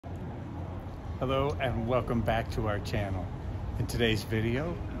Hello and welcome back to our channel. In today's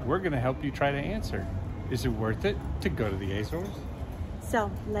video, we're going to help you try to answer, is it worth it to go to the Azores? So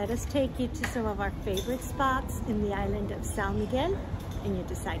let us take you to some of our favorite spots in the island of Sao Miguel and you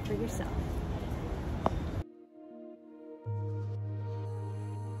decide for yourself.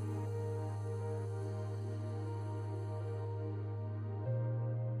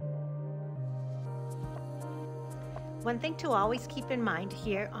 One thing to always keep in mind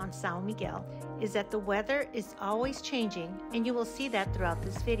here on Sao Miguel is that the weather is always changing, and you will see that throughout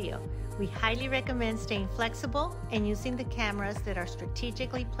this video. We highly recommend staying flexible and using the cameras that are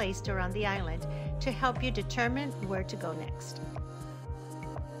strategically placed around the island to help you determine where to go next.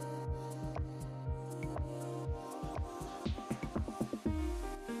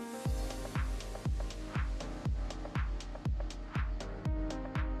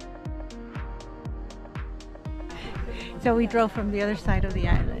 So we drove from the other side of the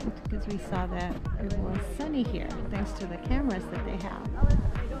island because we saw that it was sunny here thanks to the cameras that they have.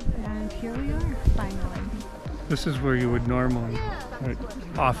 And here we are finally. This is where you would normally, or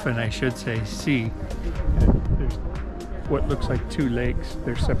often I should say, see. There's what looks like two lakes.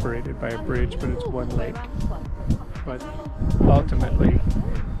 They're separated by a bridge, but it's one lake. But ultimately,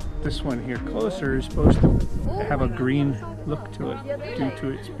 this one here closer is supposed to have a green look to it due to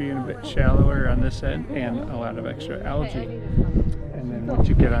its being a bit shallower on this end and a lot of extra algae. And then once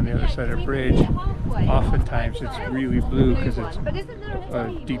you get on the other side of the bridge, oftentimes it's really blue because it's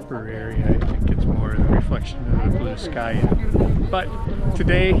a deeper area. I think it's more the reflection of the blue sky. But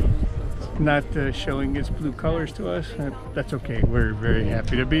today, not showing its blue colors to us. That's okay. We're very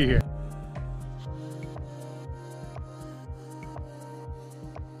happy to be here.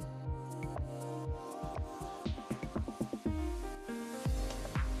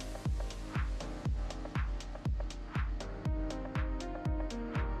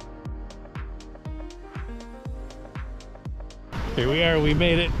 Here we are, we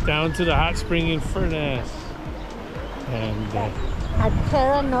made it down to the hot spring furnace. And at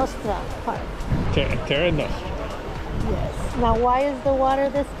Terra Nostra Park. Terra Nostra. Yes. Now why is the water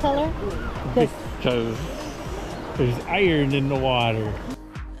this color? Because there's iron in the water.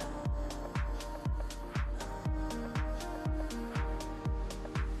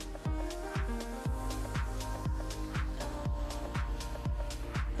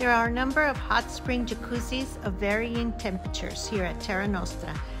 There are a number of hot spring jacuzzis of varying temperatures here at Terra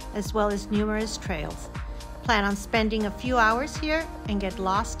Nostra, as well as numerous trails. Plan on spending a few hours here and get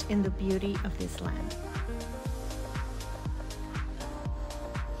lost in the beauty of this land.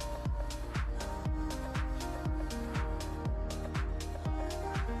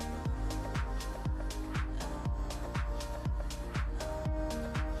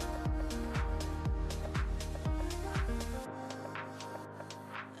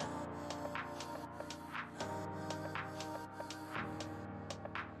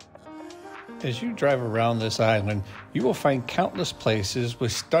 As you drive around this island, you will find countless places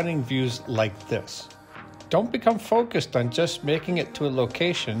with stunning views like this. Don't become focused on just making it to a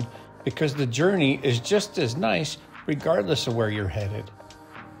location because the journey is just as nice regardless of where you're headed.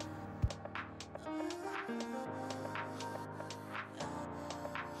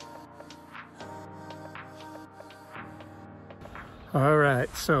 All right,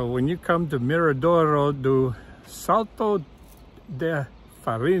 so when you come to Miradouro do Salto da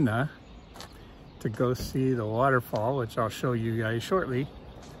Farinha, to go see the waterfall, which I'll show you guys shortly.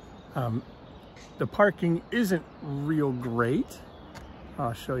 The parking isn't real great.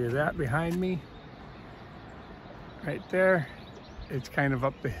 I'll show you that behind me. Right there. It's kind of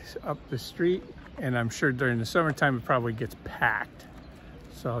up the street, and I'm sure during the summertime it probably gets packed.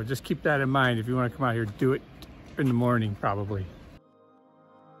 So just keep that in mind if you want to come out here. Do it in the morning probably.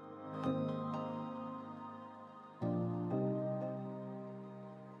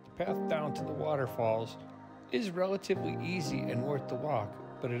 The path down to the waterfalls is relatively easy and worth the walk,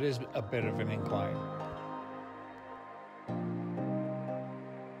 but it is a bit of an incline.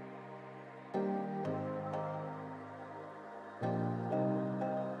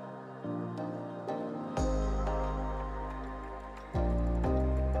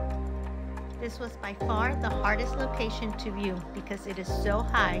 This was by far the hardest location to view because it is so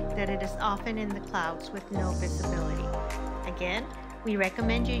high that it is often in the clouds with no visibility. Again, we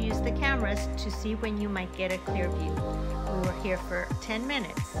recommend you use the cameras to see when you might get a clear view. We were here for 10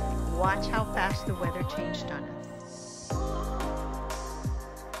 minutes. Watch how fast the weather changed on us.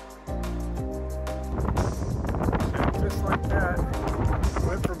 Just like that,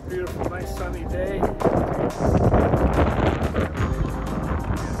 went from beautiful, nice sunny day. I'll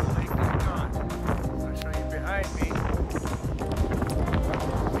show you behind me.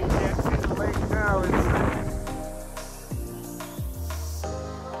 You can't see the lake now.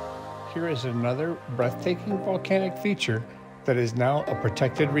 is another breathtaking volcanic feature that is now a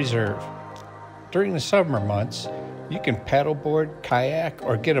protected reserve. During the summer months, you can paddleboard, kayak,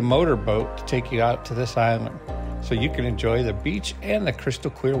 or get a motorboat to take you out to this island, so you can enjoy the beach and the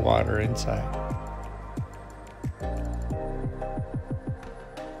crystal clear water inside.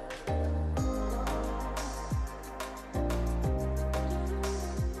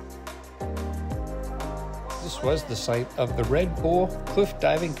 This was the site of the Red Bull cliff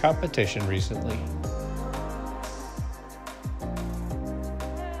diving competition recently.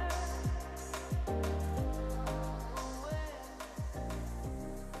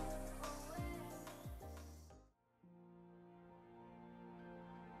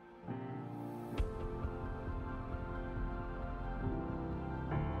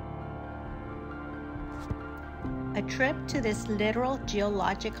 A trip to this literal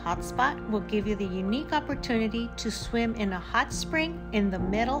geologic hotspot will give you the unique opportunity to swim in a hot spring in the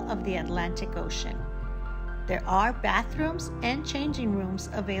middle of the Atlantic Ocean. There are bathrooms and changing rooms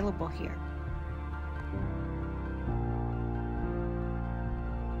available here.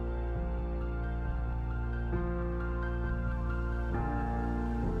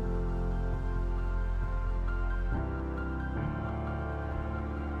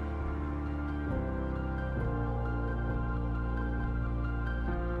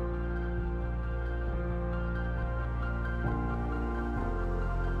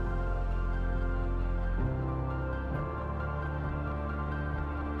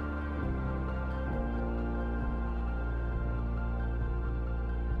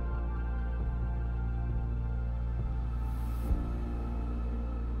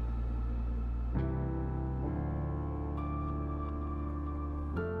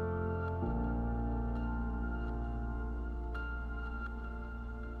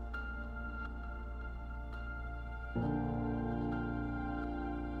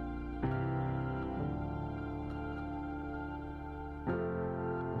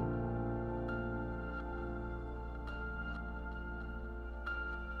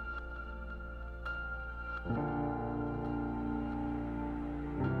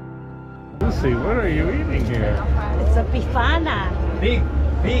 Lucy, what are you eating here? It's a bifana. Big.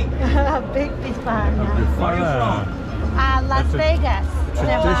 A big bifana. Where are you from? Las Vegas,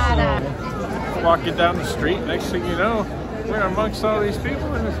 Nevada. Walking down the street, next thing you know, we're amongst all these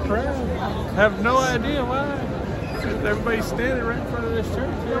people in this crowd. Have no idea why. Everybody's standing right in front of this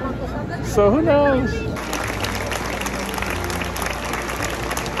church. So who knows?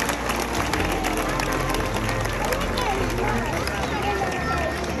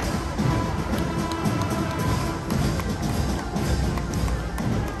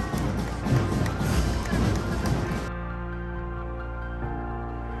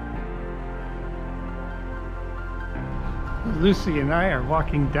 Lucy and I are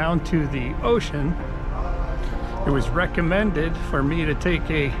walking down to the ocean. It was recommended for me to take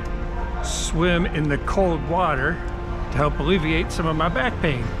a swim in the cold water to help alleviate some of my back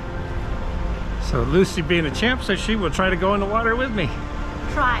pain. So Lucy, being a champ, says she will try to go in the water with me.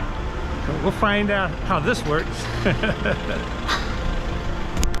 Try. So we'll find out how this works. You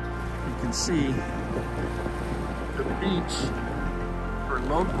can see the beach for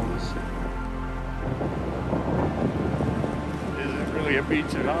locals. Isn't really a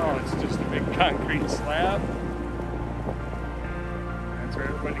beach at all, it's just a big concrete slab. That's where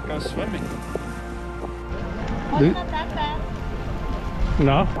everybody goes swimming. Oh, it's not that bad.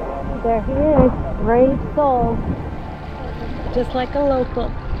 No? There he is, brave soul. Just like a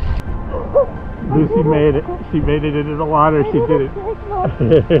local. Lucy made it. She made it into the water. She did it.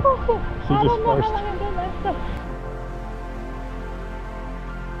 She just forced.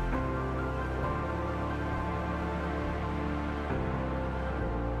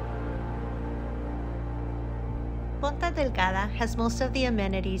 Ponta Delgada has most of the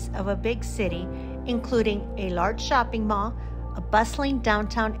amenities of a big city, including a large shopping mall, a bustling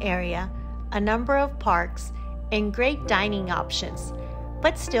downtown area, a number of parks, and great dining options,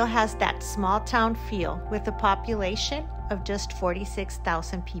 but still has that small town feel with a population of just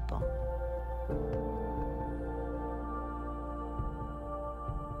 46,000 people.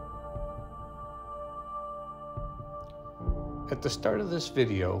 At the start of this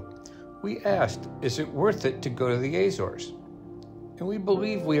video, we asked, is it worth it to go to the Azores? And we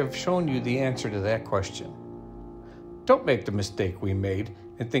believe we have shown you the answer to that question. Don't make the mistake we made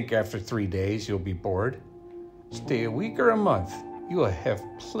and think after 3 days you'll be bored. Stay a week or a month. You will have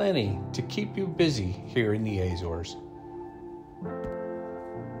plenty to keep you busy here in the Azores.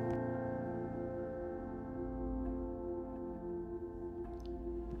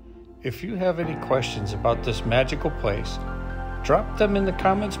 If you have any questions about this magical place, drop them in the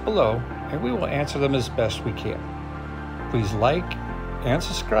comments below and we will answer them as best we can. Please like and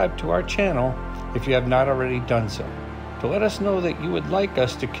subscribe to our channel if you have not already done so, to let us know that you would like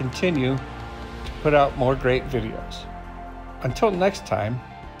us to continue to put out more great videos. Until next time,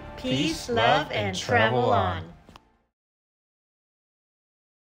 Peace, love, and travel on.